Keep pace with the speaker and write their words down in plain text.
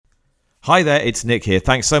Hi there, it's Nick here.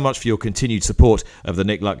 Thanks so much for your continued support of the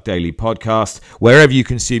Nick Luck Daily podcast. Wherever you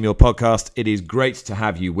consume your podcast, it is great to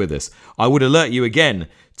have you with us. I would alert you again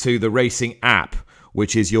to the racing app,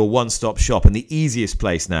 which is your one-stop shop and the easiest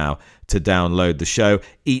place now to download the show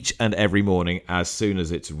each and every morning as soon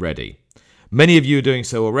as it's ready. Many of you are doing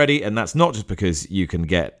so already, and that's not just because you can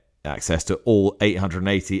get access to all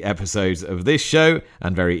 880 episodes of this show,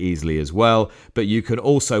 and very easily as well, but you can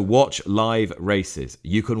also watch live races.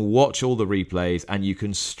 You can watch all the replays, and you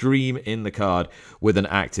can stream in the card with an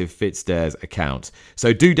active FitStairs account.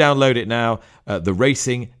 So do download it now, the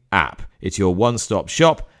racing app. It's your one-stop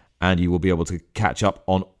shop, and you will be able to catch up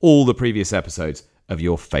on all the previous episodes of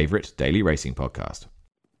your favourite daily racing podcast.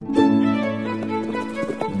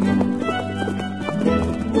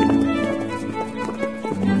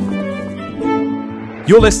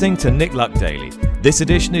 You're listening to Nick Luck Daily. This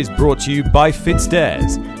edition is brought to you by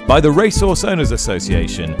FitStairs, by the Racehorse Owners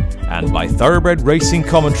Association, and by Thoroughbred Racing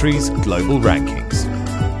Commentary's Global Rankings.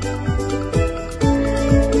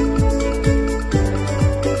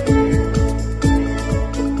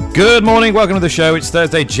 Good morning, welcome to the show. It's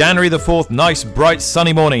Thursday, January the 4th. Nice, bright,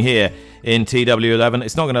 sunny morning here in TW11.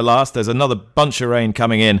 It's not going to last. There's another bunch of rain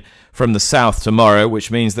coming in from the south tomorrow,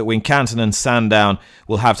 which means that Wincanton and Sandown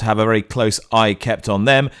will have to have a very close eye kept on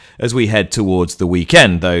them as we head towards the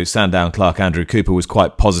weekend, though Sandown clerk Andrew Cooper was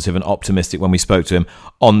quite positive and optimistic when we spoke to him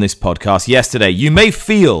on this podcast yesterday. You may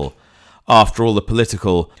feel, after all the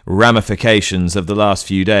political ramifications of the last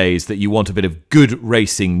few days, that you want a bit of good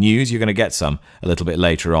racing news. You're going to get some a little bit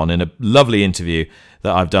later on in a lovely interview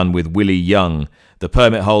that I've done with Willie Young, the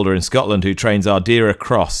permit holder in Scotland who trains Ardera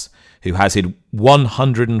Cross, who has his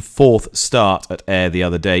 104th start at Ayr the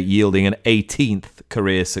other day, yielding an 18th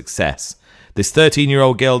career success. This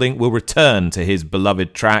 13-year-old gelding will return to his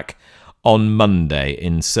beloved track on Monday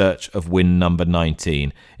in search of win number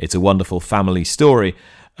 19. It's a wonderful family story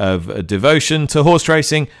of devotion to horse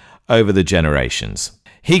racing over the generations.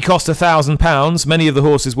 He cost £1,000. Many of the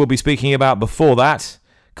horses we'll be speaking about before that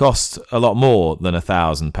cost a lot more than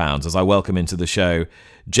 £1,000, as I welcome into the show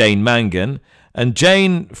Jane Mangan. And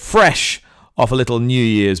Jane, fresh off a little New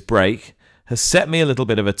Year's break, has set me a little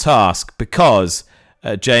bit of a task because,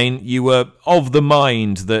 Jane, you were of the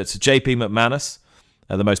mind that JP McManus,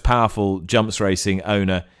 the most powerful jumps racing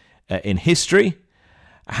owner in history,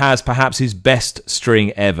 has perhaps his best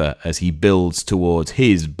string ever as he builds towards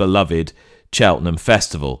his beloved Cheltenham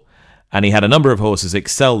Festival. And he had a number of horses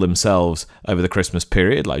excel themselves over the Christmas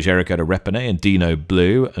period, like Jericho de Repene and Dino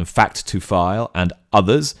Blue and Fact to File and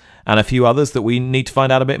others, and a few others that we need to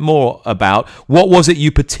find out a bit more about. What was it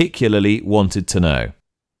you particularly wanted to know?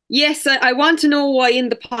 Yes, I want to know why In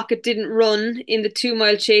the Pocket didn't run in the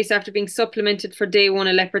 2-mile chase after being supplemented for day one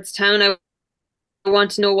at Leopardstown. I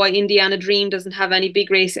want to know why Indiana Dream doesn't have any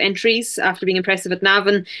big race entries after being impressive at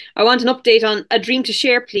Navan. I want an update on A Dream to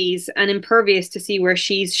Share, please, and Impervious to see where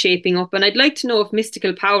she's shaping up. And I'd like to know if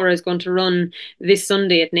Mystical Power is going to run this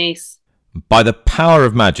Sunday at Naas. By the power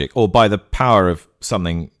of magic, or by the power of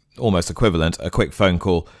something almost equivalent, a quick phone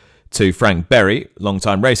call to Frank Berry,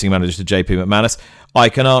 long-time racing manager to JP McManus, I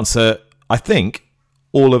can answer, I think,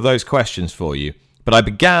 all of those questions for you. But I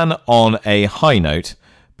began on a high note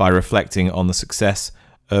by reflecting on the success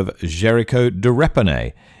of Jericho de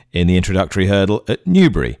Repene in the introductory hurdle at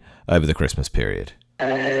Newbury over the Christmas period.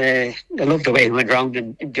 I love the way he went round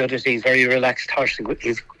and enjoyed it. He's very relaxed horse.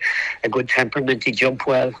 He's a good temperament. He jumped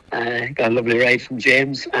well. Got a lovely ride from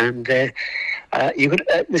James. And you could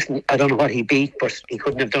listen. I don't know what he beat, but he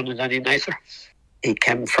couldn't have done it any nicer. He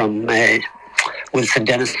came from Wilson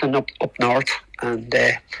Denniston up north, and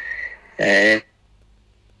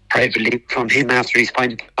privately from him after his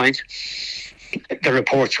point. The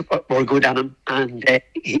reports were good on him, and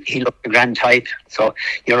he looked a grand type. So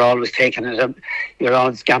you're always taking it, you're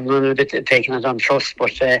always gambling a bit, taking it on trust.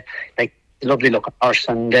 But like, lovely looking horse,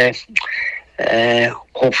 and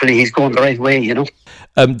hopefully he's going the right way. You know.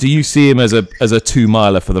 Do you see him as a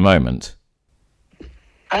 2-miler for the moment?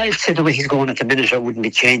 I'd say the way he's going at the minute, I wouldn't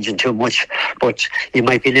be changing too much. But you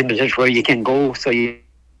might be limited where you can go.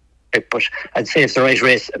 But I'd say if the right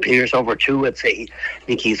race appears over 2, I'd say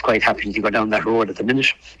Nicky's quite happy to go down that road at the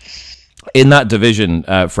minute. In that division,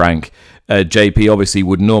 Frank, JP obviously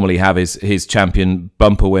would normally have his champion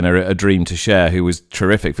bumper winner, A Dream to Share, who was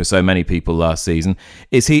terrific for so many people last season.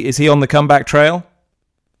 Is he on the comeback trail?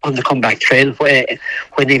 On the comeback trail,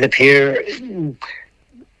 when he'll appear,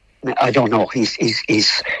 I don't know. He's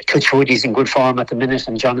touch wood. He's in good form at the minute,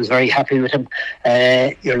 and John is very happy with him.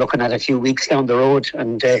 You're looking at a few weeks down the road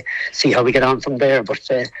and see how we get on from there. But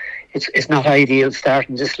it's not ideal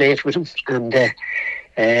starting this late with him, and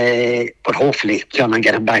But hopefully John will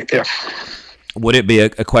get him back there. Would it be a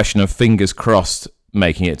question of fingers crossed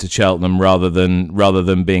making it to Cheltenham rather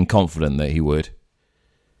than being confident that he would?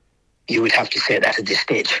 You would have to say that at this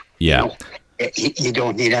stage. Yeah. You know? You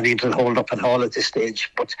don't need any little hold up at all at this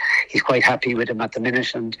stage, but he's quite happy with him at the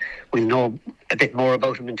minute, and we'll know a bit more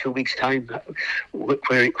about him in 2 weeks' time,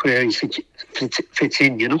 where he fits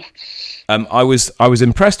in, you know. I was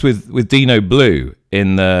impressed with Dino Blue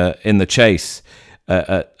in the chase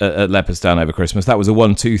at Leopardstown over Christmas. That was a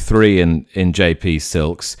 1-2-3 in JP's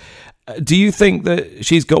silks. Do you think that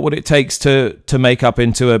she's got what it takes to make up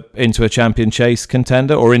into a champion chase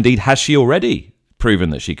contender, or indeed has she already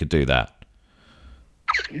proven that she could do that?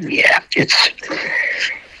 Yeah, she's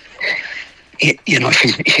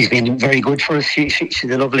been very good for us. She's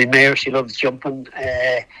a lovely mare. She loves jumping.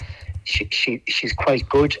 She's quite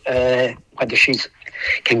good. Whether she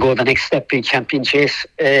can go the next step in champion chase,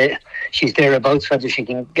 she's thereabouts. Whether she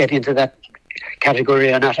can get into that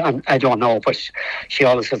category or not, I don't know. But she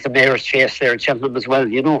always has the mare's chase there at Cheltenham as well,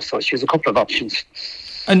 you know. So she has a couple of options.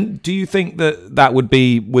 And do you think that would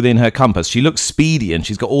be within her compass? She looks speedy and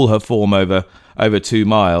she's got all her form over 2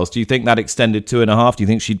 miles. Do you think that extended 2.5? Do you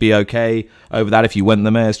think she'd be okay over that if you went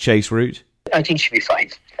the mare's chase route? I think she'll be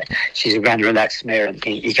fine. She's a grand relaxed mare, and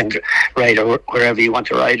you can ride her wherever you want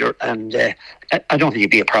to ride her. And I don't think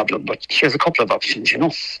it'd be a problem, but she has a couple of options, you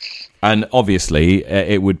know. And obviously,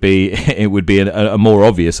 it would be a more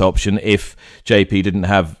obvious option if JP didn't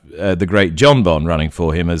have the great John Bond running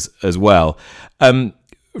for him as well.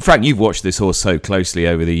 Frank, you've watched this horse so closely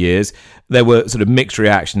over the years. There were sort of mixed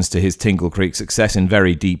reactions to his Tingle Creek success in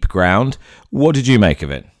very deep ground. What did you make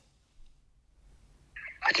of it?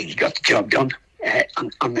 I think he got the job done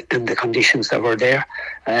in the conditions that were there.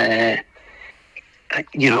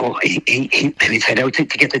 You know, he set out to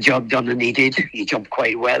get the job done, and he did. He jumped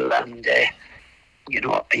quite well, and you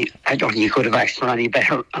know, I don't think he could have asked for any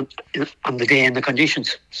better on the day and the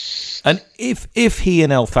conditions. And if he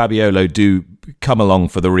and El Fabiolo do come along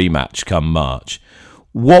for the rematch come March,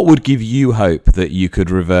 what would give you hope that you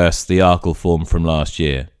could reverse the Arkle form from last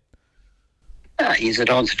year? He's at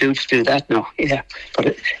all to do that now, yeah.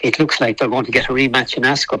 But it looks like they're going to get a rematch in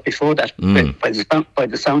Ascot before that, by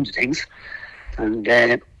the sound of things.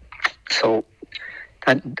 And so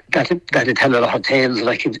that'd tell a lot of tales,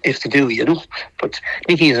 like if to do, you know. But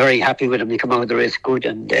Nicky's very happy with him. He come out of the race good,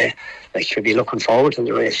 and they should be looking forward to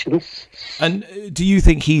the race, you know. And do you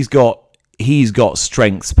think he's got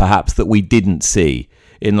strengths perhaps that we didn't see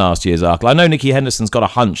in last year's Arkle? I know Nicky Henderson's got a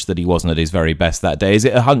hunch that he wasn't at his very best that day. Is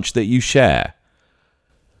it a hunch that you share?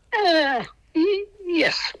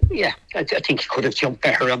 Yes, yeah. I think he could have jumped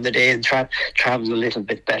better on the day and travelled a little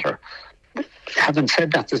bit better. But having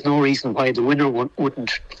said that, there's no reason why the winner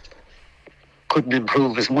couldn't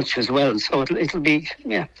improve as much as well. So it'll be,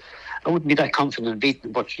 yeah. I wouldn't be that confident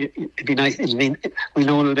beating, but it'd be nice. We'll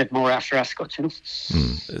know a little bit more after Ascot, you know.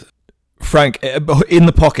 Frank, in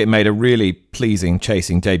the pocket, made a really pleasing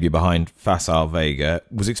chasing debut behind Facile Vega.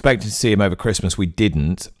 Was expecting to see him over Christmas. We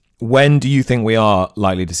didn't. When do you think we are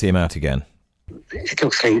likely to see him out again? It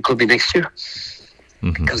looks like it could be next year.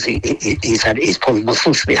 Because he's pulling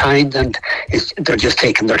muscles behind, and they're just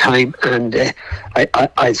taking their time. And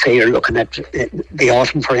I'd say you're looking at the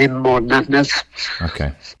autumn for him more than anything else.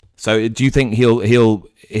 Okay. So do you think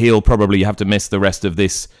he'll probably have to miss the rest of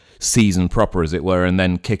this season proper, as it were, and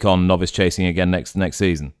then kick on novice chasing again next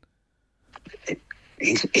season?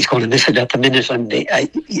 He's going to miss it at the minute, and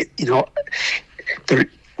you know, there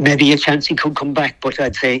may be a chance he could come back, but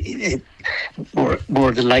I'd say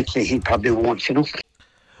more than likely he probably won't, you know.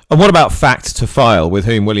 And what about Fact to File, with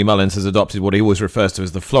whom Willie Mullins has adopted what he always refers to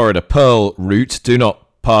as the Florida Pearl route? Do not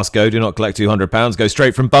pass go, do not collect £200, go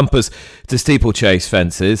straight from bumpers to steeplechase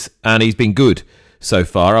fences, and he's been good so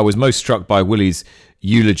far. I was most struck by Willie's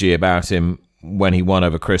eulogy about him when he won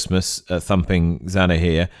over Christmas, thumping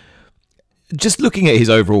Zanahiyr. Just looking at his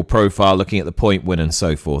overall profile, looking at the point win and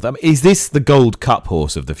so forth, I mean, is this the Gold Cup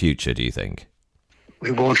horse of the future, do you think?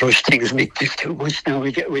 We won't rush things too much now.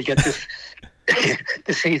 We get this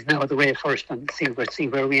the season out of the way first and see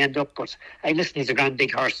where we end up. But listen, he's a grand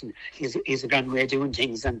big horse, and he's a grand way of doing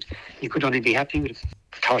things, and you could only be happy with him.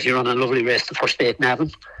 Thought he ran a lovely race the first day at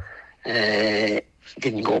Navan.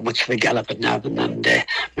 Didn't go much of a gallop at Navan, and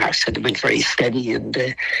Mark said it went very steady,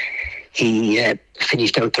 and he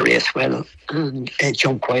finished out the race well and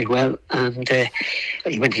jumped quite well, and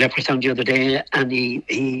he went to Leopardstown the other day, and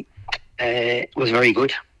he was very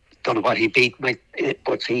good. Don't know what he beat, but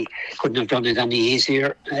he couldn't have done it any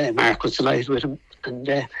easier. Mark was delighted with him,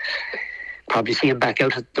 and probably see him back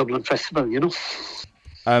out at Dublin Festival, you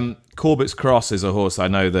know. Corbett's Cross is a horse I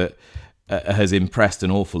know that has impressed an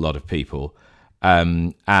awful lot of people.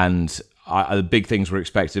 The big things were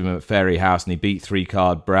expected of him at Fairy House, and he beat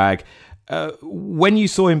 3-card Bragg. When you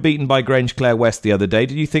saw him beaten by Grange Clare West the other day,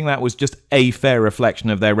 did you think that was just a fair reflection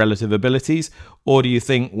of their relative abilities, or do you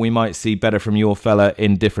think we might see better from your fella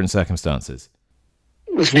in different circumstances?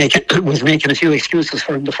 Was making a few excuses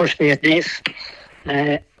for him the first day at Naas,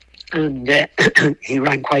 and he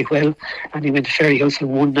ran quite well, and he went to Fairy House and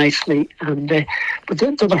won nicely. And but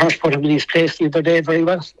the other horse put him in his place the other day very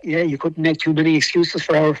well. Yeah, you couldn't make too many excuses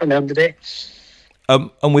for our fella on the day.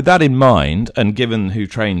 And with that in mind, and given who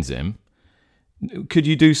trains him, could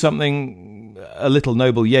you do something a little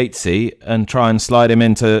Noble Yatesy and try and slide him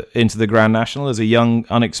into the Grand National as a young,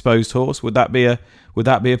 unexposed horse? Would that be a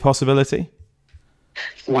possibility?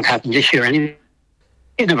 It won't happen this year anyway.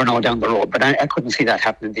 You never know down the road, but I couldn't see that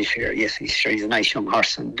happening this year. Yes, he's a nice young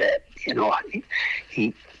horse, and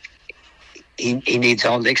he needs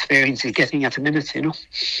all the experience he's getting at the minute.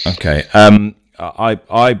 Okay.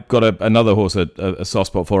 I got another horse, a soft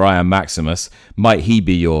spot for. I Am Maximus. Might he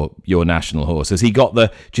be your national horse? Has he got the?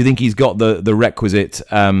 Do you think he's got the requisite?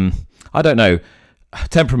 I don't know.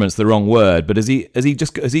 Temperament's the wrong word, but has he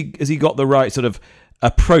got the right sort of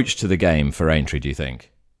approach to the game for Aintree? Do you think?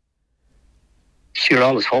 You're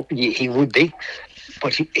always hoping he would be,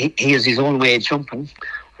 but he has his own way of jumping.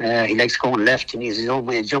 He likes going left, and he has his own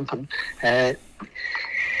way of jumping. Yeah,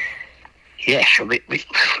 sure.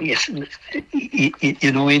 Yes,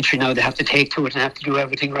 Aintree now, they have to take to it and have to do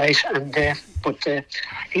everything right. And but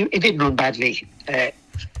he didn't run badly.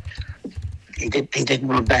 He didn't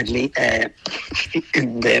run badly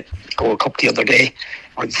in the Gold Cup the other day,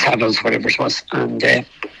 or the Saddles, whatever it was. And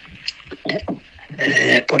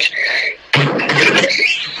but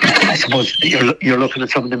I suppose you're looking at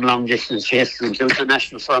some of them long distance chases and the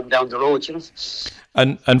national firm down the road,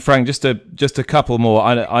 And Frank, just a couple more.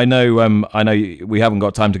 I know we haven't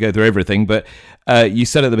got time to go through everything, but you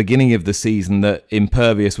said at the beginning of the season that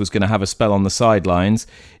Impervious was going to have a spell on the sidelines.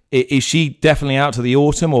 Is she definitely out to the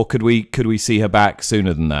autumn, or could we see her back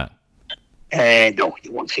sooner than that? No,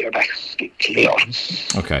 you won't see her back till the autumn.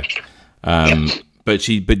 Okay, but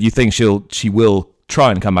you think she will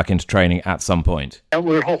try and come back into training at some point?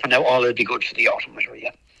 We're hoping that all will be good for the autumn with her.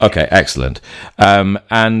 Yeah. Okay, excellent.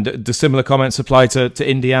 And do similar comments apply to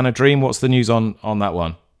Indiana Dream? What's the news on that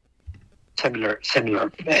one? Similar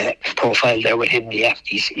profile there with him. Yeah,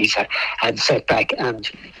 he's had setback, and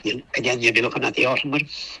you'll be looking at the autumn with him.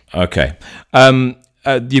 Okay.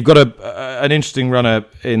 You've got an interesting runner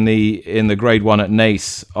in the Grade 1 at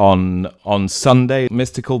Naas on Sunday.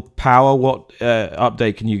 Mystical Power. What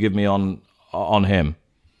update can you give me on him?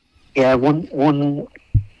 Yeah, one.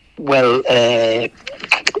 Well,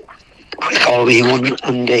 he won,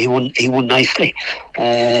 and he won nicely.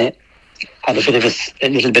 Had a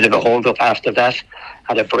little bit of a hold up after that.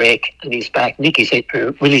 Had a break, and he's back.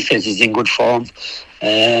 Willie says he's in good form.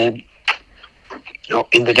 In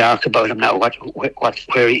the dark about him now,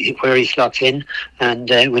 where he slots in, and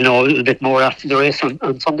we'll know a little bit more after the race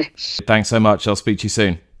on Sunday. Thanks so much. I'll speak to you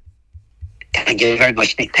soon. Thank you very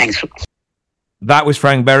much, Nick. Thanks. That was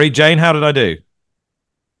Frank Berry. Jane, how did I do?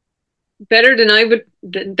 Better than I would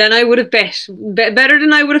have bet. Better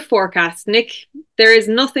than I would have forecast, Nick. There is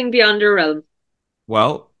nothing beyond your realm.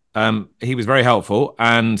 Well, he was very helpful.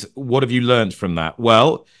 And what have you learned from that?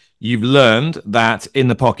 Well, you've learned that In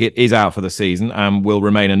the Pocket is out for the season and will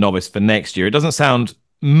remain a novice for next year. It doesn't sound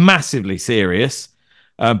massively serious,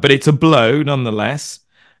 but it's a blow nonetheless.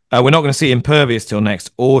 We're not going to see Impervious till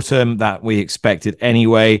next autumn, that we expected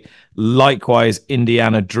anyway. Likewise,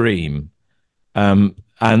 Indiana Dream.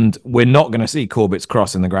 And we're not going to see Corbett's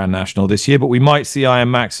Cross in the Grand National this year, but we might see I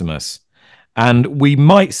Am Maximus. And we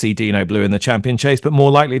might see Dino Blue in the Champion Chase, but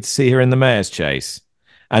more likely to see her in the Mayor's Chase.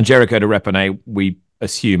 And Jericho de Repenay, we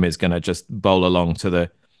assume, is going to just bowl along to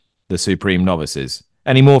the Supreme Novices.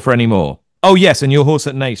 Any more for any more? Oh, yes, and your horse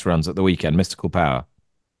at Naas runs at the weekend, Mystical Power.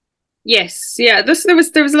 Yes, yeah. There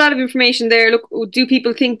was a lot of information there. Look, do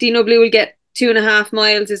people think Dino Blue will get 2.5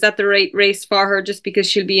 miles? Is that the right race for her just because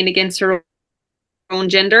she'll be in against her own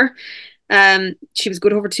gender? She was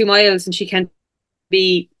good over 2 miles, and she can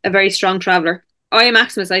be a very strong traveller. I Am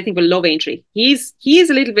Maximus, I think, will love Aintree. He is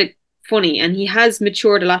a little bit funny, and he has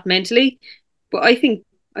matured a lot mentally, but I think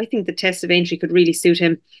the test of Aintree could really suit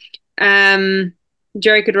him.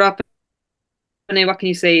 Jerry could drop. What can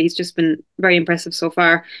you say? He's just been very impressive so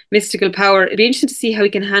far. Mystical Power. It'd be interesting to see how he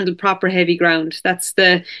can handle proper heavy ground. That's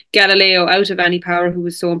the Galileo out of Annie Power, who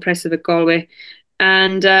was so impressive at Galway.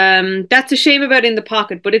 And that's a shame about In the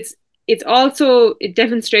Pocket, but it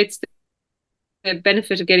demonstrates the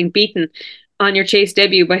benefit of getting beaten on your chase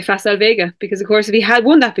debut by Facile Vega, because of course if he had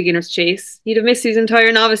won that beginner's chase, he'd have missed his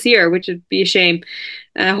entire novice year, which would be a shame.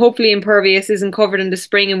 Hopefully Impervious isn't covered in the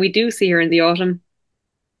spring and we do see her in the autumn.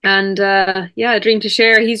 And a dream to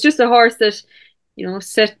share. He's just a horse that,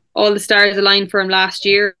 set all the stars aligned for him last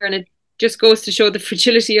year, and it just goes to show the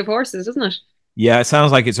fragility of horses, doesn't it? Yeah, it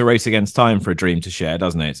sounds like it's a race against time for a dream to share,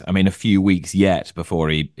 doesn't it? I mean, a few weeks yet before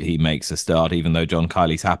he makes a start, even though John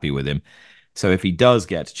Kiley's happy with him. So if he does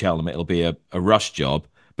get to Cheltenham, it'll be a rush job.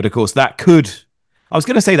 But of course, that could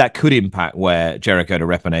impact where Jericho de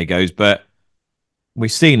Repenay goes, but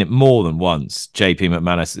we've seen it more than once. JP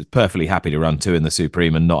McManus is perfectly happy to run 2 in the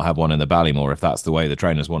Supreme and not have 1 in the Ballymore if that's the way the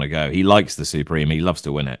trainers want to go. He likes the Supreme. He loves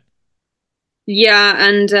to win it. Yeah,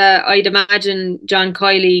 and I'd imagine John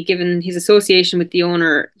Kiley, given his association with the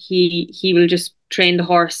owner, he will just train the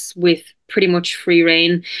horse with pretty much free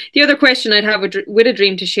rein. The other question I'd have with a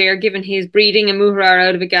dream to share, given his breeding and Muhrar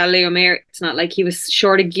out of a Galileo mare, it's not like he was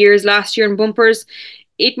short of gears last year in bumpers.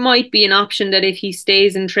 It might be an option that if he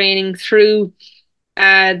stays in training through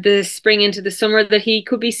the spring into the summer, that he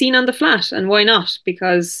could be seen on the flat, and why not?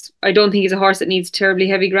 Because I don't think he's a horse that needs terribly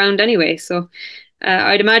heavy ground anyway. So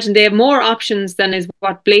I'd imagine they have more options than is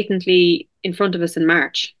what blatantly in front of us in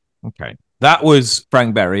March. Okay. That was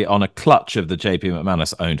Frank Berry on a clutch of the JP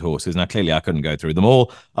McManus owned horses. Now, clearly I couldn't go through them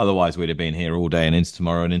all. Otherwise, we'd have been here all day and into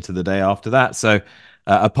tomorrow and into the day after that. So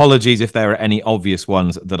apologies if there are any obvious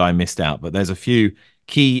ones that I missed out, but there's a few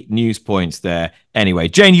key news points there. Anyway,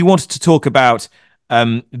 Jane, you wanted to talk about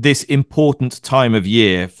this important time of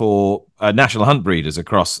year for national hunt breeders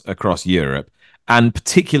across Europe, and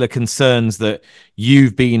particular concerns that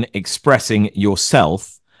you've been expressing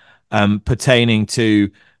yourself pertaining to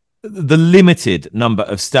the limited number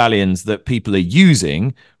of stallions that people are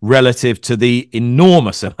using relative to the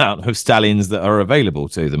enormous amount of stallions that are available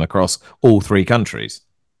to them across all 3 countries.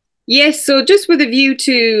 Yes, so just with a view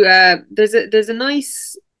to, there's a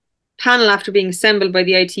nice panel after being assembled by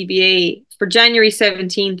the ITBA for January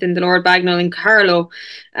 17th in the Lord Bagnall in Carlow.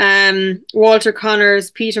 Walter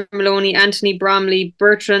Connors, Peter Maloney, Anthony Bromley,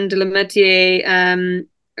 Bertrand Le Metayer,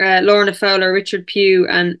 Lorna Fowler, Richard Pugh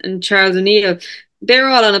and Charles O'Neill. They're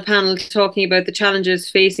all on a panel talking about the challenges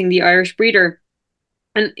facing the Irish breeder.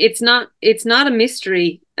 And it's not a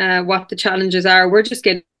mystery what the challenges are. We're just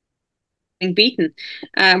getting beaten.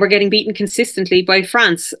 We're getting beaten consistently by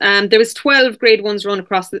France. There was 12 grade 1s run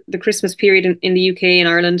across the Christmas period in the UK and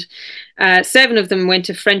Ireland. 7 of them went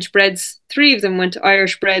to French breds, 3 of them went to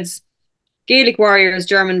Irish breds, Gaelic Warriors,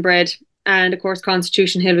 German bred, and of course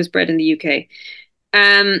Constitution Hill was bred in the UK.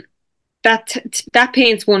 That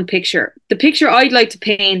paints one picture. The picture I'd like to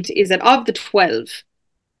paint is that of the 12,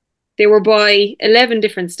 they were by 11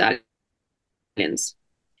 different stallions,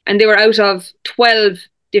 and they were out of 12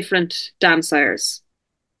 different dam sires.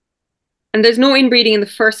 And there's no inbreeding in the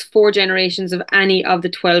first 4 generations of any of the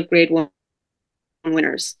 12 grade 1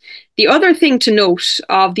 winners. The other thing to note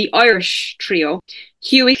of the Irish trio,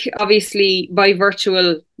 Hewick, obviously by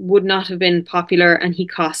virtual, would not have been popular, and he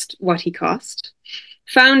cost what he cost.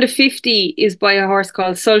 Found a 50 is by a horse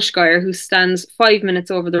called Solskjaer, who stands 5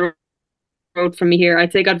 minutes over the road from me here.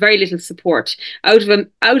 I'd say got very little support out of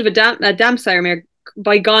a dam sire mare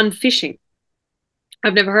by Gone Fishing.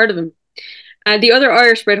 I've never heard of him. The other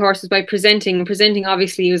Irish bred horses by Presenting. Presenting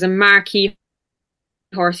obviously was a marquee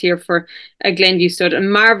horse here for a Glenview stud, a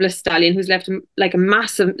marvellous stallion who's left like a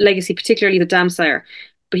massive legacy, particularly the dam sire.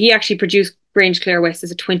 But he actually produced Grange Clare West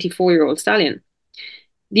as a 24-year-old stallion.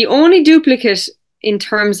 The only duplicate in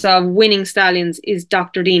terms of winning stallions is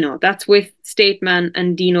Dr. Dino. That's with Stateman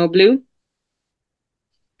and Dino Blue.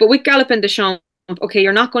 But with Galopin de Champs, okay,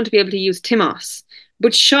 you're not going to be able to use Timos.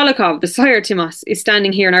 But Sholokov, the sire Timos, is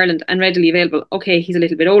standing here in Ireland and readily available. Okay, he's a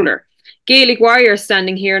little bit older. Gaelic Warriors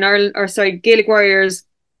standing here in Ireland, Gaelic Warriors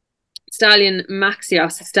stallion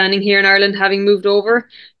Maxios standing here in Ireland, having moved over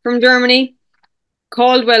from Germany.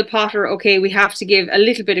 Caldwell Potter, okay, we have to give a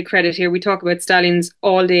little bit of credit here. We talk about stallions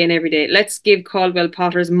all day and every day. Let's give Caldwell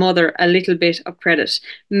Potter's mother a little bit of credit.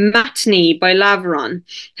 Matney by Laveron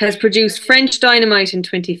has produced French Dynamite in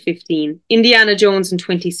 2015, Indiana Jones in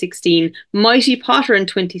 2016, Mighty Potter in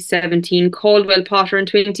 2017, Caldwell Potter in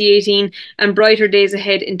 2018, and Brighter Days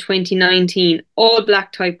Ahead in 2019. All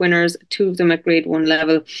black type winners, 2 of them at grade 1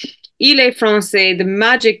 level. Il est Francais, the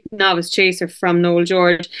magic novice chaser from Noel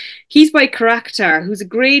George. He's by Caractère, who's a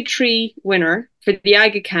grade 3 winner for the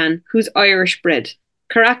Aga Khan, who's Irish bred.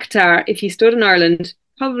 Caractère, if he stood in Ireland,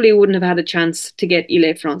 probably wouldn't have had a chance to get Il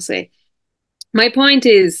est Francais. My point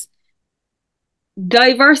is,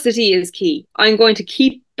 diversity is key. I'm going to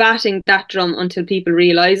keep batting that drum until people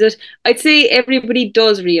realise it. I'd say everybody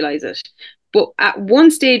does realise it. But at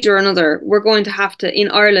one stage or another, we're going to have to, in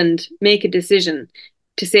Ireland, make a decision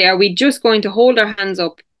to say, are we just going to hold our hands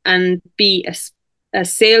up and be a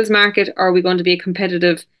sales market, or are we going to be a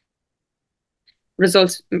competitive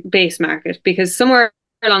results-based market? Because somewhere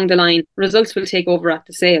along the line, results will take over at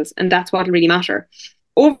the sales, and that's what will really matter.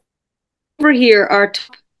 Over here, our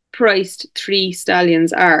top-priced 3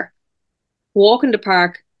 stallions are Walk in the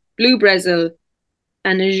Park, Blue Brazil,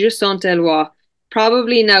 and Je Saint-Eloi.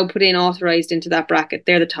 Probably now put in authorised into that bracket.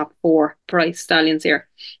 They're the top 4 price stallions here.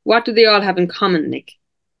 What do they all have in common, Nick?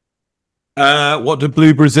 What did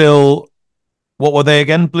Blue Brazil... What were they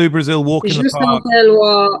again? Blue Brazil, Walk in the Park.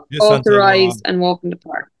 Authorised, and Walk in the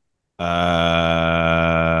Park.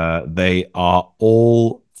 They are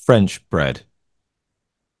all French bred.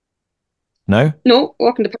 No? No,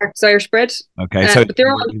 Walk in the Park is Irish bred. Okay, so but they're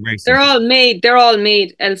all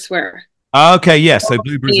made elsewhere. Okay, yes. So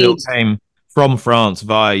Blue Brazil came from France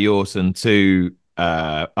via Yorton to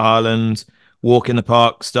Ireland. Walk in the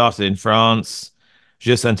Park started in France.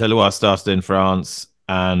 Je Saint-Eloi started in France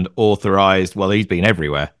and authorised. Well, he's been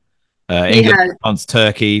everywhere. England, France,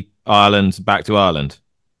 Turkey, Ireland, back to Ireland.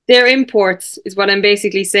 They're imports, is what I'm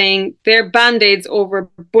basically saying. They're band-aids over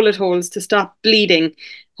bullet holes to stop bleeding.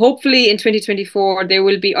 Hopefully in 2024, there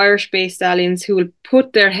will be Irish-based stallions who will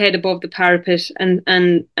put their head above the parapet and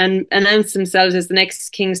announce themselves as the next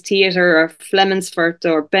King's Theatre or Flemansfort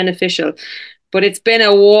or Beneficial. But it's been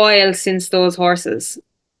a while since those horses.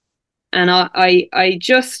 And I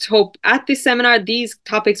just hope at this seminar, these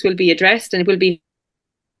topics will be addressed and it will be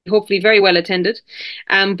hopefully very well attended.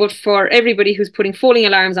 But for everybody who's putting falling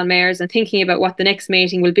alarms on mares and thinking about what the next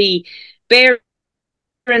mating will be, bear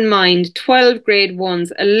in mind 12 grade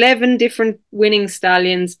 1s, 11 different winning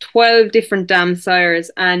stallions, 12 different dam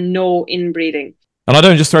sires, and no inbreeding. And I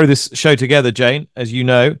don't just throw this show together, Jane, as you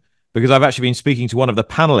know, because I've actually been speaking to one of the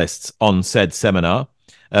panelists on said seminar,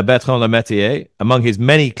 Bertrand Le Metayer. Among his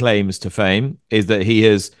many claims to fame is that he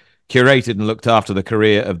has curated and looked after the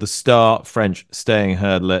career of the star French staying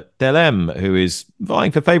hurdler Theleme, who is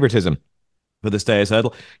vying for favouritism for the Stayers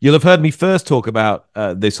Hurdle. You'll have heard me first talk about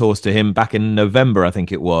this horse to him back in November, I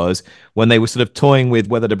think it was, when they were sort of toying with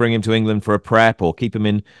whether to bring him to England for a prep or keep him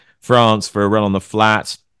in France for a run on the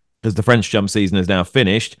flat, because the French jump season is now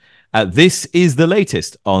finished. This is the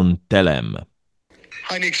latest on Theleme.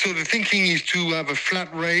 Hi, Nick. So the thinking is to have a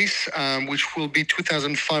flat race, which will be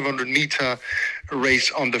 2,500 meter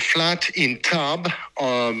race on the flat in Tarbes,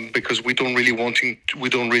 because we don't really want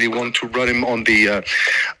to run him on the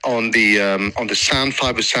sand,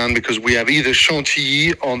 fiber sand, because we have either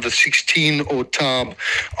Chantilly on the 16th or Tarbes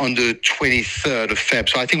on the 23rd of Feb.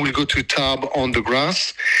 So I think we'll go to Tarbes on the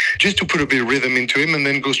grass, just to put a bit of rhythm into him, and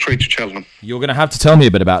then go straight to Cheltenham. You're going to have to tell me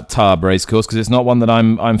a bit about Tarbes racecourse, because it's not one that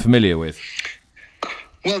I'm familiar with.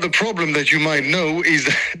 Well, the problem that you might know is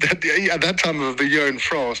that at that time of the year in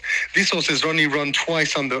France, this horse has only run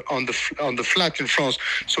twice on the flat in France,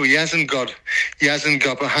 so he hasn't got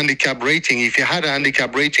a handicap rating. If he had a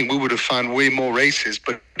handicap rating, we would have found way more races,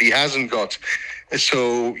 but he hasn't got.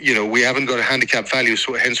 So, we haven't got a handicap value,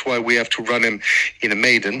 so hence why we have to run him in a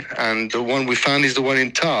maiden. And the one we found is the one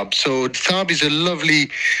in Tarbes. So Tarbes is a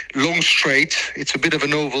lovely long straight. It's a bit of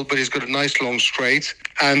an oval, but it's got a nice long straight.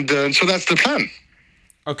 And so that's the plan.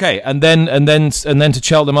 Okay, and then to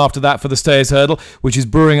Cheltenham after that for the Stayers Hurdle, which is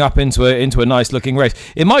brewing up into a nice looking race.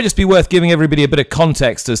 It might just be worth giving everybody a bit of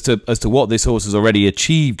context as to what this horse has already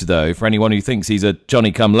achieved, though, for anyone who thinks he's a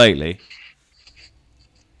Johnny come lately.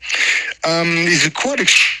 He's a quite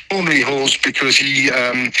extraordinary horse because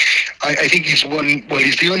I think he's won. Well,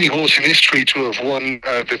 he's the only horse in history to have won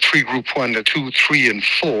the 3 Group 1, the 2, 3, and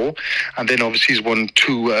 4, and then obviously he's won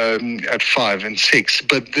 2 at 5 and 6.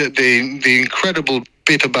 But the incredible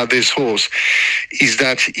bit about this horse is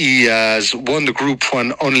that he has won the Group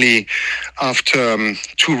 1 only after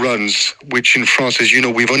 2 runs, which in France, as you know,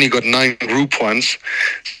 we've only got 9 Group 1s,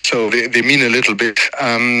 so they mean a little bit.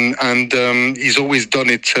 And he's always done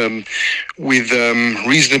it with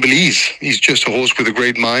reasonable ease. He's just a horse with a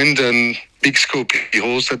great mind and big scopy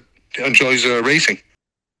horse that enjoys racing.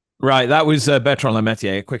 Right, that was Bertrand Le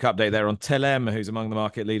Metayer. A quick update there on Theleme, who's among the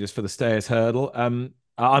market leaders for the Stayers Hurdle.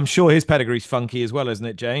 I'm sure his pedigree's funky as well, isn't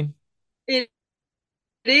it, Jane? It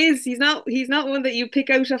is. He's not one that you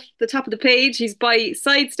pick out off the top of the page. He's by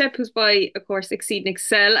Sidestep, who's by, of course, Exceed and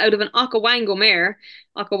Excel, out of an Okawango mare.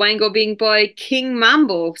 Okawango being by King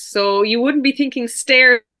Mambo. So you wouldn't be thinking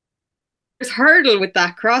Stayers Hurdle with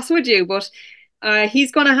that cross, would you? But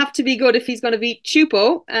he's going to have to be good if he's going to beat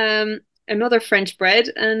Chupo, another French bred.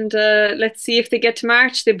 And let's see if they get to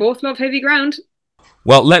March. They both love heavy ground.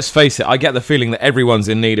 Well, let's face it, I get the feeling that everyone's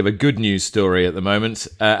in need of a good news story at the moment,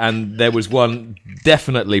 and there was one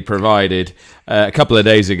definitely provided a couple of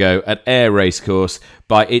days ago at Ayr Racecourse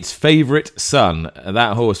by its favourite son.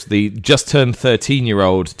 That horse, the just-turned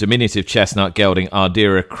 13-year-old diminutive chestnut gelding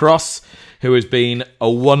Ardera Cross, who has been a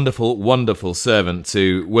wonderful, wonderful servant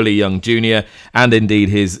to Willie Young Jr. and indeed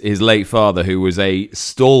his late father, who was a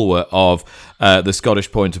stalwart of the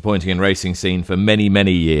Scottish pointer-pointing and racing scene for many,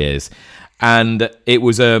 many years. And it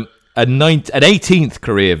was an 18th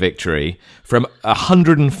career victory from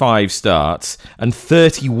 105 starts, and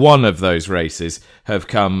 31 of those races have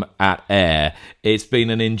come at Ayr. It's been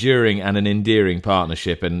an enduring and an endearing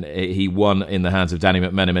partnership, and he won in the hands of Danny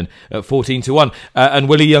McManus at 14-1. And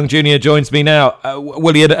Willie Young Jr. joins me now.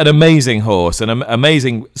 Willie, an amazing horse, an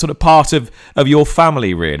amazing sort of part of your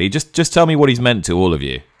family, really. Just tell me what he's meant to all of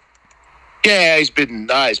you. Yeah, it's been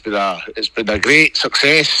a great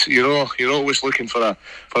success. You know, you're always looking for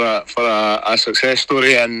a success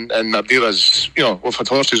story, and Ardera's, you know, we've had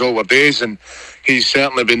horses all our days, and he's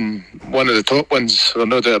certainly been one of the top ones. There's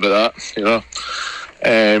no doubt about that. You know,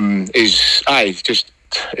 it's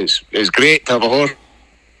great to have a horse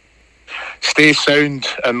stays sound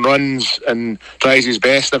and runs and tries his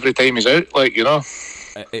best every time he's out. Like, you know.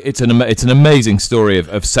 It's an amazing story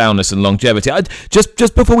of soundness and longevity.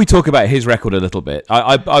 Just before we talk about his record a little bit,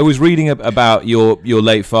 I was reading about your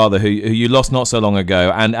late father, who you lost not so long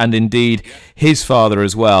ago, and indeed his father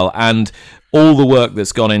as well, and all the work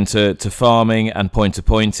that's gone into farming and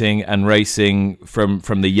pointer-pointing and racing from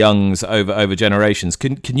the Youngs over generations.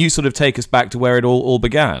 Can you sort of take us back to where it all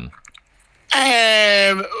began?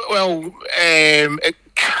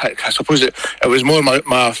 I suppose it was more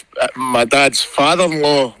my dad's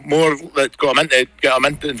father-in-law more that got him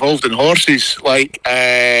involved in horses, like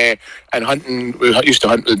and hunting. We used to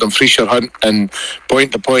hunt the Dumfriesshire hunt, and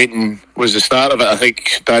pointing was the start of it. I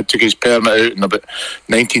think Dad took his permit out in about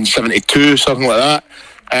 1972, something like that.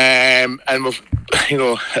 And we've, you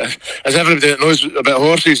know, as everybody that knows about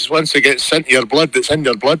horses, once it gets into your blood, it's in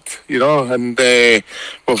your blood, you know. And Dad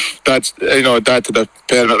did a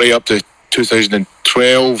permit right up to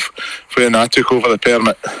 2012 when I took over the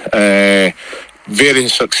permit.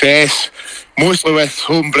 Various success, mostly with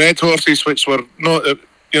homebred horses, which were not,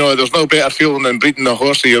 you know, there's no better feeling than breeding a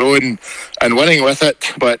horse of your own and winning with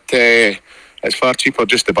it, but it's far cheaper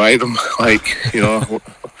just to buy them, like, you know.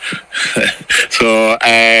 So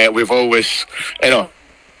we've always, you know,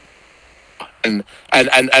 and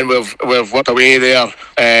we've worked away there,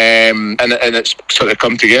 and it's sort of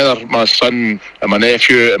come together. My son and my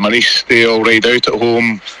nephew and my niece, they all ride out at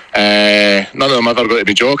home. None of them ever got to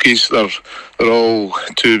be jockeys. They're all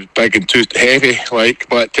too big and too heavy, like.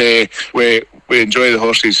 But we enjoy the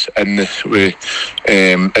horses, and it's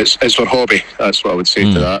our hobby. That's what I would say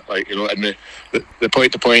to that. Like, you know, and the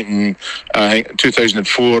point in I think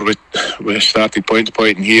 2004 we started point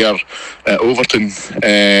here at Overton,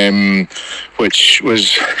 which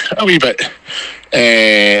was a wee bit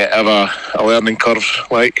of a learning curve,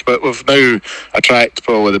 like, but we've now attracted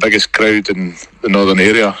probably the biggest crowd in the northern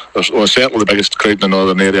area, or certainly the biggest crowd in the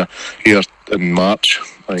northern area here in March,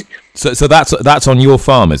 like. So that's on your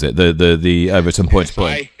farm, is it? The Overton Point?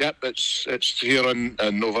 Yep, it's here on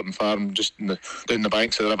Overton Farm, just down the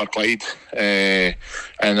banks of the River Clyde, and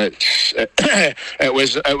it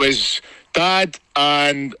was Dad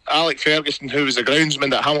and Alec Ferguson, who was the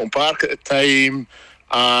groundsman at Hamilton Park at the time,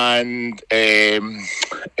 and I'm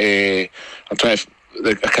trying to.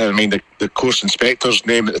 I can't remember the course inspector's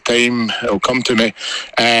name at the time. It'll come to me.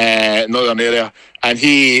 Northern area, and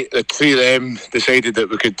the three of them decided that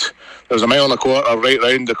we could. There was a mile and a quarter right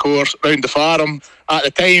round the course, round the farm. At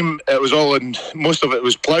the time, it was all in. Most of it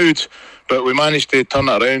was ploughed, but we managed to turn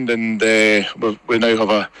it around, and we now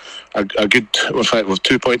have a good. In fact, we have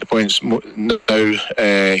 2 points now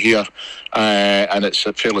here, and it's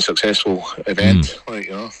a fairly successful event. Like,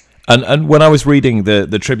 you know. And when I was reading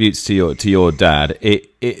the tributes to your dad, it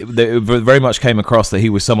very much came across that he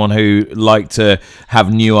was someone who liked to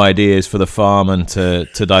have new ideas for the farm and to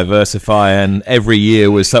diversify, and every year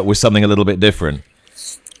was something a little bit different.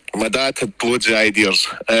 My dad had loads of ideas.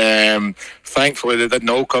 Thankfully, they didn't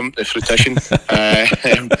all come to fruition.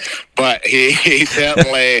 But he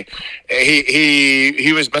certainly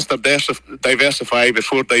he was Mr. Diversify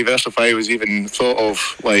before Diversify was even thought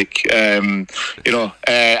of. Like, you know,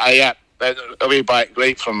 way back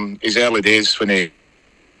right from his early days when he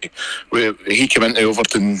came into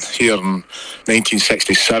Overton here in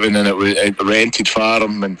 1967, and it was a rented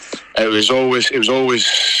farm, and it was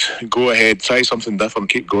always go ahead, try something different,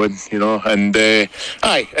 keep going, you know. And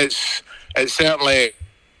it's certainly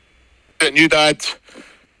a new dad.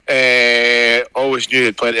 always knew he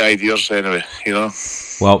had plenty of ideas anyway, you know.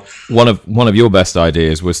 Well, one of your best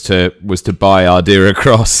ideas was to buy Ardera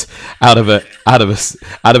Cross out of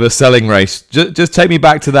a selling race. Just take me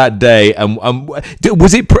back to that day, and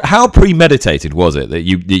was it how premeditated was it that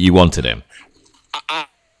you wanted him?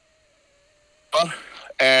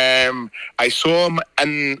 I saw him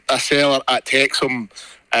in a cellar at Texham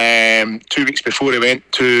 2 weeks before he went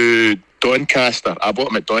to Doncaster. I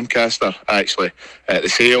bought him at Doncaster, actually, at the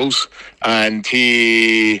sales, and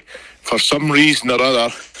he, for some reason or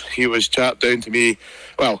other, he was chapped down to me.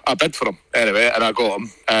 Well, I bid for him anyway, and I got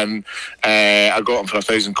him, and I got him for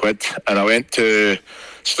 £1,000, and I went to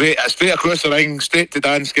straight across the ring, straight to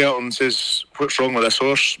Dan Skelton, and says, "What's wrong with this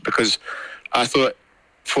horse?" Because I thought,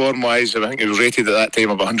 form-wise, I think he was rated at that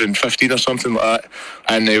time of 115 or something like that,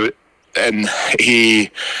 and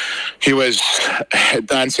he was.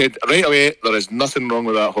 Dan said right away, there is nothing wrong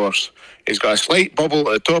with that horse. He's got a slight bubble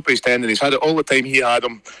at the top of his tendon. He's had it all the time he had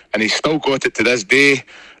him, and he's still got it to this day.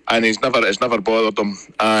 And it's never bothered him.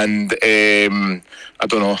 And I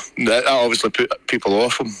don't know, that obviously put people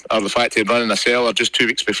off him, or the fact he'd run in a cellar just 2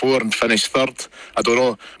 weeks before and finished third. I don't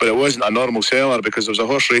know, but it wasn't a normal cellar, because there was a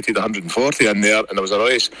horse rated 140 in there, and there was a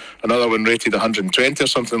race, another one rated 120 or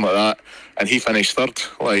something like that, and he finished third,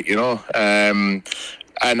 like, you know. And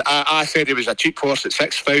I said he was a cheap horse at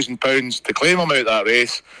 £6,000 to claim him out that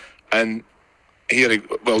race, and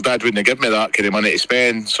Dad wouldn't have given me that kind of money to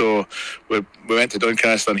spend, so we went to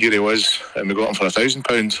Doncaster, and here he was, and we got him for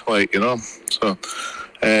 £1,000, like, you know. So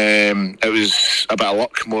it was a bit of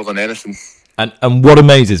luck more than anything. And what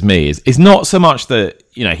amazes me is not so much that,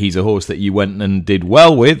 you know, he's a horse that you went and did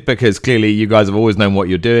well with, because clearly you guys have always known what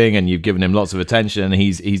you're doing and you've given him lots of attention and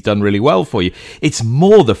he's done really well for you. It's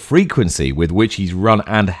more the frequency with which he's run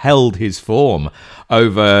and held his form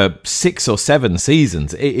over 6 or 7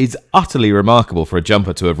 seasons. It is utterly remarkable for a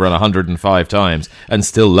jumper to have run 105 times and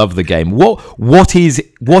still love the game. What is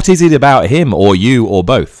it about him, or you, or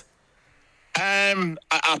both?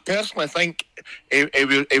 I personally think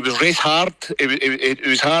it was race hard. It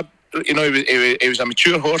was hard. You know, it was a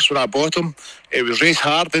mature horse when I bought him. It was race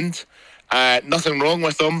hardened. Nothing wrong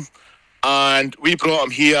with him. And we brought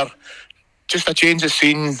him here, just a change of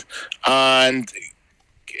scene, and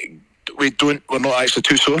we're not actually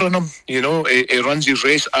too sore on him. You know, he runs his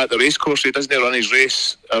race at the racecourse. He doesn't run his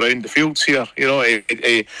race around the fields here. You know,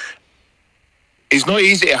 he's not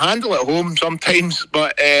easy to handle at home sometimes,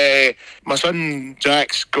 but my son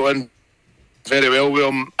Jack's going very well with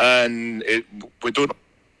him, and we don't.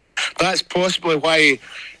 That's possibly why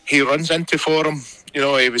he runs into form. You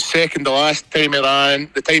know, he was second the last time he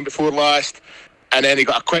ran, the time before last, and then he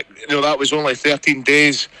got a quick. You know, that was only 13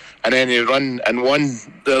 days, and then he ran and won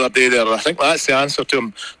the other day there. I think that's the answer to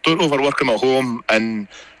him. Don't overwork him at home, and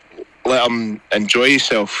let him enjoy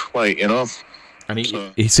himself. Like, you know. And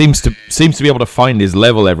he seems to be able to find his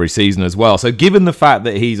level every season as well. So given the fact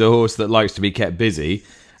that he's a horse that likes to be kept busy,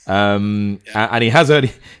 and he has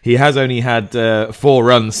only had 4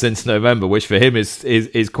 runs since November, which for him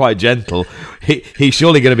is quite gentle. He's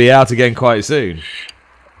surely going to be out again quite soon.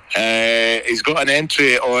 He's got an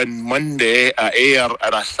entry on Monday at Ayr,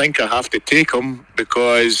 and I think I have to take him,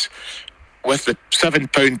 because with the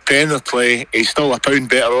 £7 penalty, he's still £1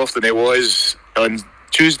 better off than he was on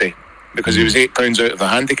Tuesday, because he was £8 out of the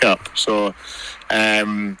handicap. So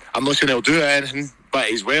I'm not saying he'll do anything, but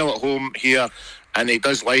he's well at home here, and he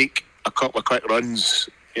does like a couple of quick runs,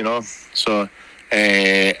 you know. So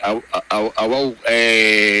I will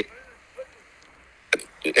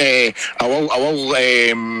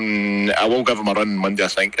give him a run Monday, I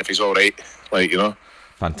think, if he's all right. Like, you know.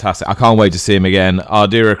 Fantastic! I can't wait to see him again.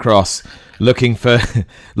 Ardera Cross, looking for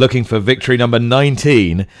victory number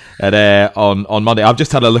 19 at Ayr on Monday. I've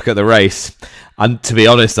just had a look at the race, and to be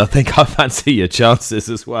honest, I think I fancy your chances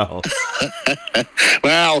as well.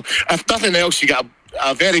 Well, if nothing else, you get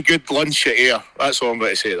a very good lunch at Ayr. That's all I'm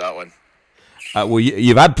going to say at that one. Well,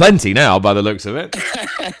 you've had plenty now, by the looks of it.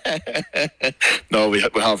 No, we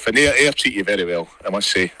have. And Ayr treat you very well, I must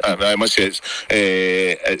say. I must say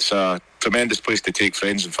it's a tremendous place to take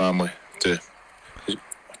friends and family to.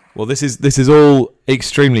 Well, this is all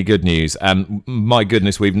extremely good news, and my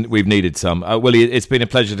goodness, we've needed some. Willie, it's been a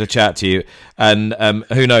pleasure to chat to you, and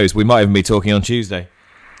who knows, we might even be talking on Tuesday.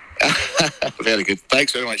 Very good.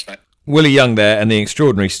 Thanks very much, Nick. Willie Young there, and the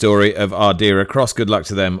extraordinary story of Ardera Cross. Good luck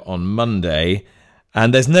to them on Monday.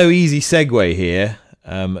 And there's no easy segue here,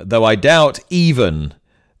 though I doubt even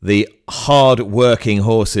the hard-working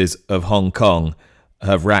horses of Hong Kong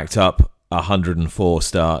have racked up 104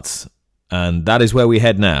 starts. And that is where we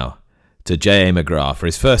head now, to JA McGrath for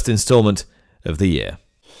his first instalment of the year.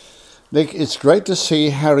 Nick, it's great to see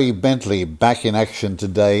Harry Bentley back in action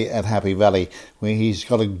today at Happy Valley, where he's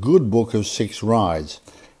got a good book of 6 rides.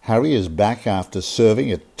 Harry is back after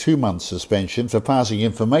serving a 2-month suspension for passing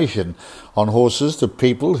information on horses to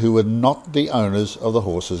people who were not the owners of the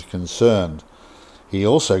horses concerned. He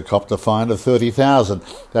also copped a fine of $30,000.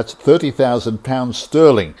 That's £30,000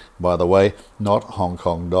 sterling, by the way, not Hong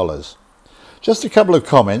Kong dollars. Just a couple of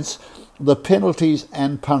comments. The penalties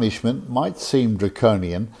and punishment might seem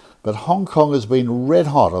draconian, but Hong Kong has been red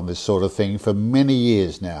hot on this sort of thing for many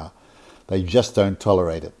years now. They just don't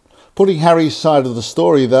tolerate it. Putting Harry's side of the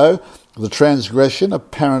story, though, the transgression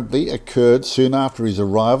apparently occurred soon after his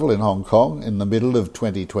arrival in Hong Kong in the middle of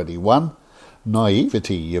 2021.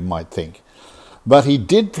 Naivety, you might think. But he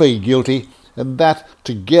did plead guilty, and that,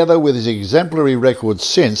 together with his exemplary record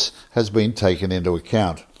since, has been taken into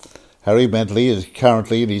account. Harry Bentley is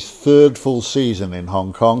currently in his 3rd full season in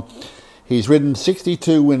Hong Kong. He's ridden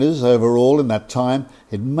 62 winners overall in that time.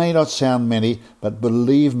 It may not sound many, but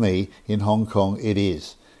believe me, in Hong Kong it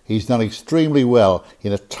is. He's done extremely well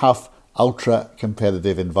in a tough,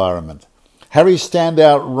 ultra-competitive environment. Harry's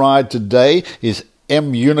standout ride today is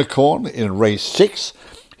M Unicorn in race 6.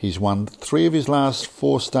 He's won 3 of his last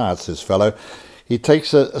 4 starts, this fellow. He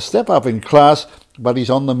takes a step up in class, but he's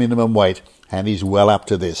on the minimum weight, and he's well up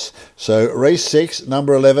to this. So race 6,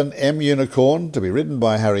 number 11, M Unicorn, to be ridden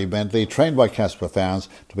by Harry Bentley, trained by Casper Founds,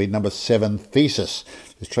 to be number 7, Thesis.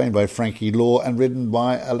 It's trained by Frankie Law and ridden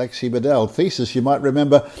by Lacy. Thesis, you might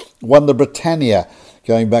remember, won the Britannia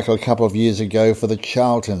going back a couple of years ago for the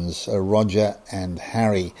Charltons, Roger and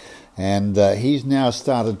Harry. And he's now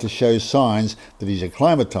started to show signs that he's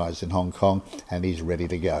acclimatised in Hong Kong and he's ready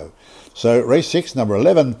to go. So race 6, number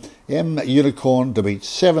 11, M Unicorn to beat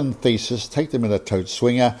 7, Thesis, take them in a tote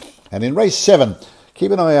swinger. And in race 7,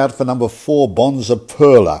 keep an eye out for number 4, Bonza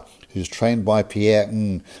Perla, who's trained by Pierre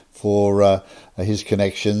Ng for his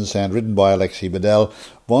connections and ridden by Lacy.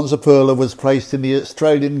 Bonza Perla was placed in the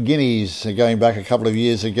Australian Guineas going back a couple of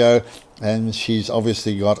years ago, and she's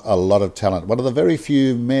obviously got a lot of talent. One of the very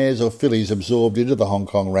few mares or fillies absorbed into the Hong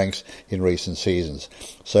Kong ranks in recent seasons.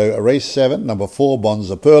 So race 7, number 4,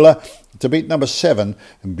 Bonza Perla, to beat number 7,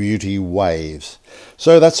 Beauty Waves.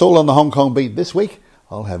 So that's all on the Hong Kong beat this week.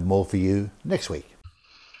 I'll have more for you next week.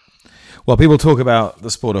 Well, people talk about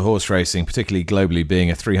the sport of horse racing, particularly globally,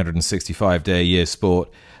 being a 365-day-a-year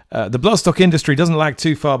sport. The bloodstock industry doesn't lag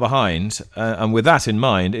too far behind, and with that in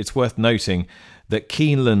mind, it's worth noting that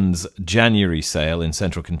Keeneland's January Sale in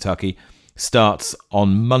central Kentucky starts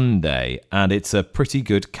on Monday, and it's a pretty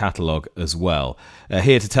good catalogue as well.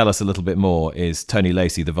 Here to tell us a little bit more is Tony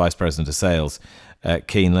Lacy, the Vice President of Sales at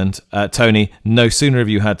Keeneland. Tony, no sooner have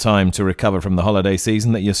you had time to recover from the holiday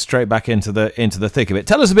season that you're straight back into the thick of it.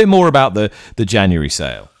 Tell us a bit more about the January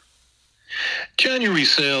Sale. January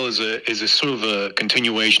Sale is a sort of a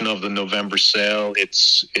continuation of the November Sale.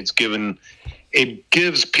 It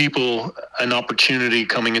gives people an opportunity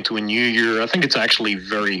coming into a new year. I think it's actually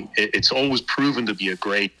it's always proven to be a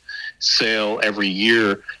great sale every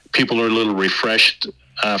year. People are a little refreshed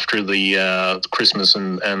after the Christmas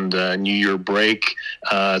and New Year break.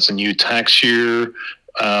 It's a new tax year.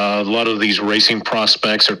 A lot of these racing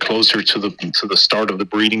prospects are closer to the start of the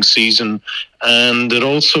breeding season, and it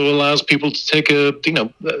also allows people to take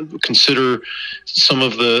consider some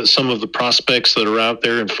of the prospects that are out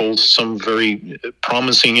there and fold some very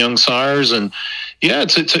promising young sires. And yeah,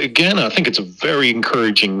 it's again, I think it's a very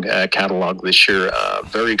encouraging catalog this year.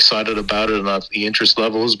 Very excited about it, and the interest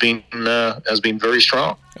level has been very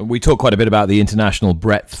strong. We talk quite a bit about the international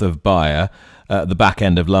breadth of buyer at the back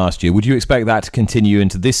end of last year. Would you expect that to continue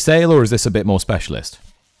into this sale, or is this a bit more specialist?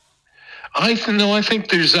 I think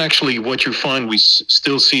there's actually what you find. We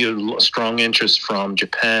still see a strong interest from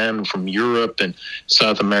Japan, from Europe, and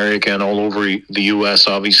South America, and all over the U.S.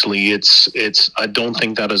 Obviously, I don't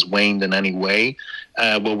think that has waned in any way.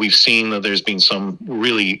 Well, we've seen that there's been some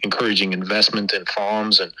really encouraging investment in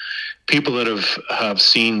farms and people that have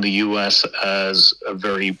seen the U.S. as a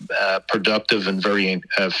very productive and very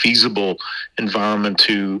feasible environment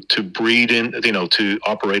to breed in, to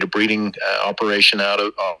operate a breeding operation out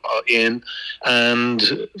of in,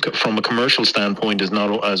 and from a commercial standpoint, is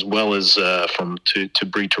not as well as to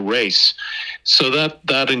breed to race. So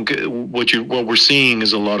what we're seeing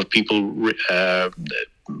is a lot of people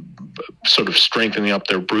sort of strengthening up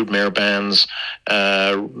their broodmare bands.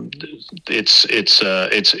 It's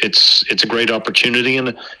a great opportunity,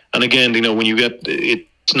 and again, when you get it,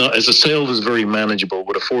 not, as a sale is very manageable.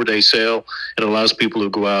 With a 4-day sale, it allows people to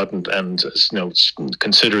go out and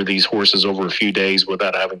consider these horses over a few days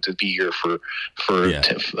without having to be here for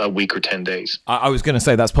a week or 10 days. I was going to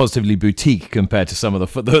say that's positively boutique compared to some of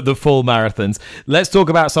the full marathons. Let's talk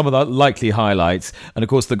about some of the likely highlights. And of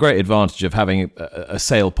course, the great advantage of having a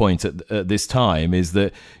sale point at this time is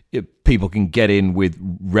that people can get in with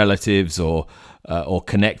relatives or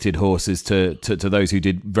connected horses to those who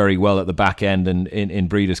did very well at the back end and in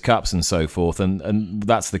Breeders' Cups and so forth. And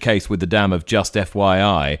that's the case with the dam of Just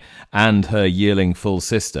FYI and her yearling full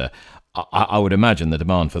sister. I would imagine the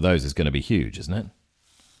demand for those is going to be huge, isn't it?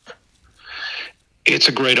 It's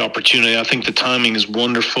a great opportunity. I think the timing is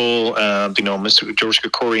wonderful. Mr. George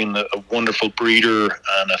Kikorian, a wonderful breeder,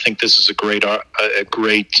 and I think this is a great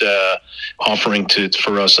offering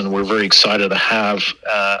for us, and we're very excited to have.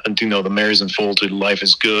 The Mares Unfolded, Life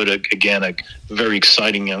is Good, again, a very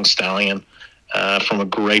exciting young stallion from a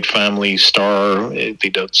great family, Star,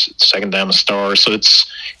 the second dam of Star. So it's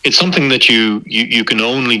something that you can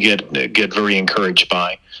only get very encouraged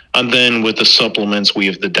by. And then with the supplements, we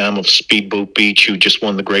have the dam of Speedboat Beach, who just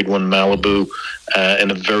won the Grade 1 Malibu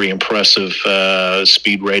in a very impressive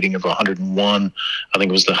speed rating of 101. I think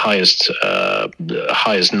it was the highest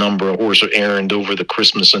number a horse earned over the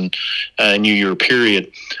Christmas and New Year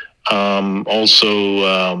period. We've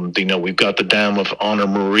got the dam of Honor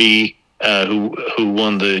Marie, who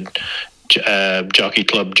won the Jockey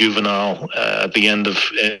Club Juvenile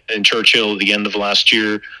in Churchill at the end of last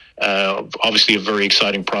year. Obviously a very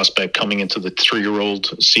exciting prospect coming into the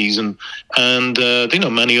 3-year-old season, and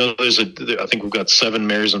many others. I think we've got 7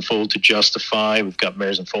 Mares Unfold to Justify. We've got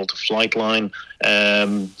Mares Unfold to Flightline.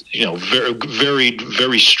 Very, very,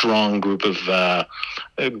 very strong group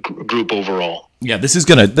overall. Yeah, this is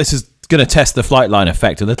gonna test the Flightline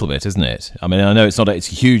effect a little bit, isn't it? I mean, I know it's a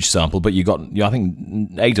huge sample, but I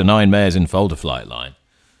think 8 or 9 mares in fold to Flightline.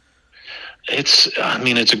 It's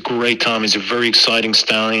a great time. He's a very exciting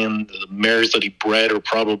stallion. The mares that he bred are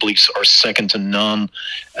second to none.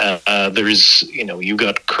 There is, you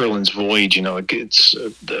got Curlin's Voyage. It's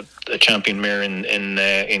a champion mare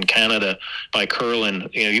in Canada by Curlin.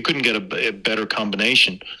 You couldn't get a better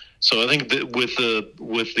combination. So I think that with the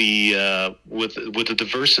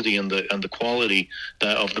diversity and the quality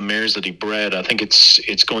of the mares that he bred, I think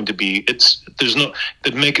it's going to be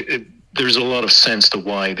there's a lot of sense to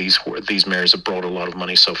why these mares have brought a lot of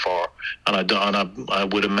money so far, and I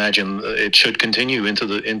would imagine it should continue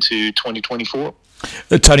into 2024.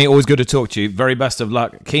 Tony, always good to talk to you. Very best of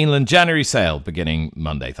luck. Keeneland January Sale beginning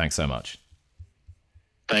Monday. Thanks so much.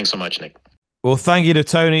 Thanks so much, Nick. Well, thank you to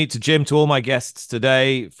Tony, to Jim, to all my guests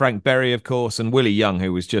today. Frank Berry, of course, and Willie Young,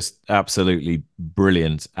 who was just absolutely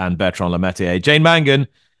brilliant, and Bertrand Le Metayer. Jane Mangan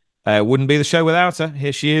wouldn't be the show without her.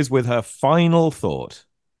 Here she is with her final thought.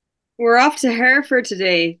 We're off to Hereford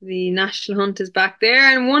today. The National Hunt is back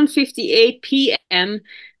there, and 1:58 p.m.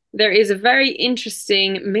 there is a very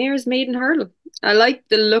interesting Mares Maiden Hurdle. I like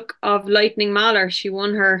the look of Lightning Mahler. She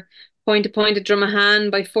won her point-to-point at Drummahan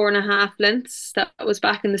by 4.5 lengths. That was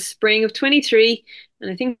back in the spring of 23, and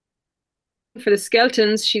I think for the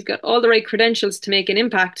Skeltons, she's got all the right credentials to make an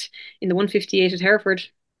impact in the 1:58 at Hereford.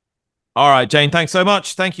 All right, Jane, thanks so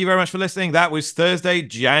much. Thank you very much for listening. That was Thursday,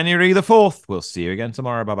 January the 4th. We'll see you again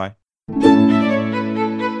tomorrow. Bye-bye.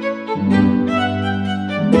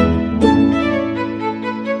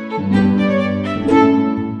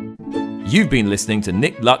 You've been listening to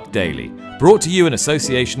Nick Luck Daily, brought to you in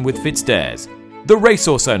association with FitzDares, the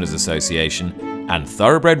Racehorse Owners Association, and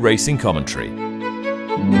Thoroughbred Racing Commentary.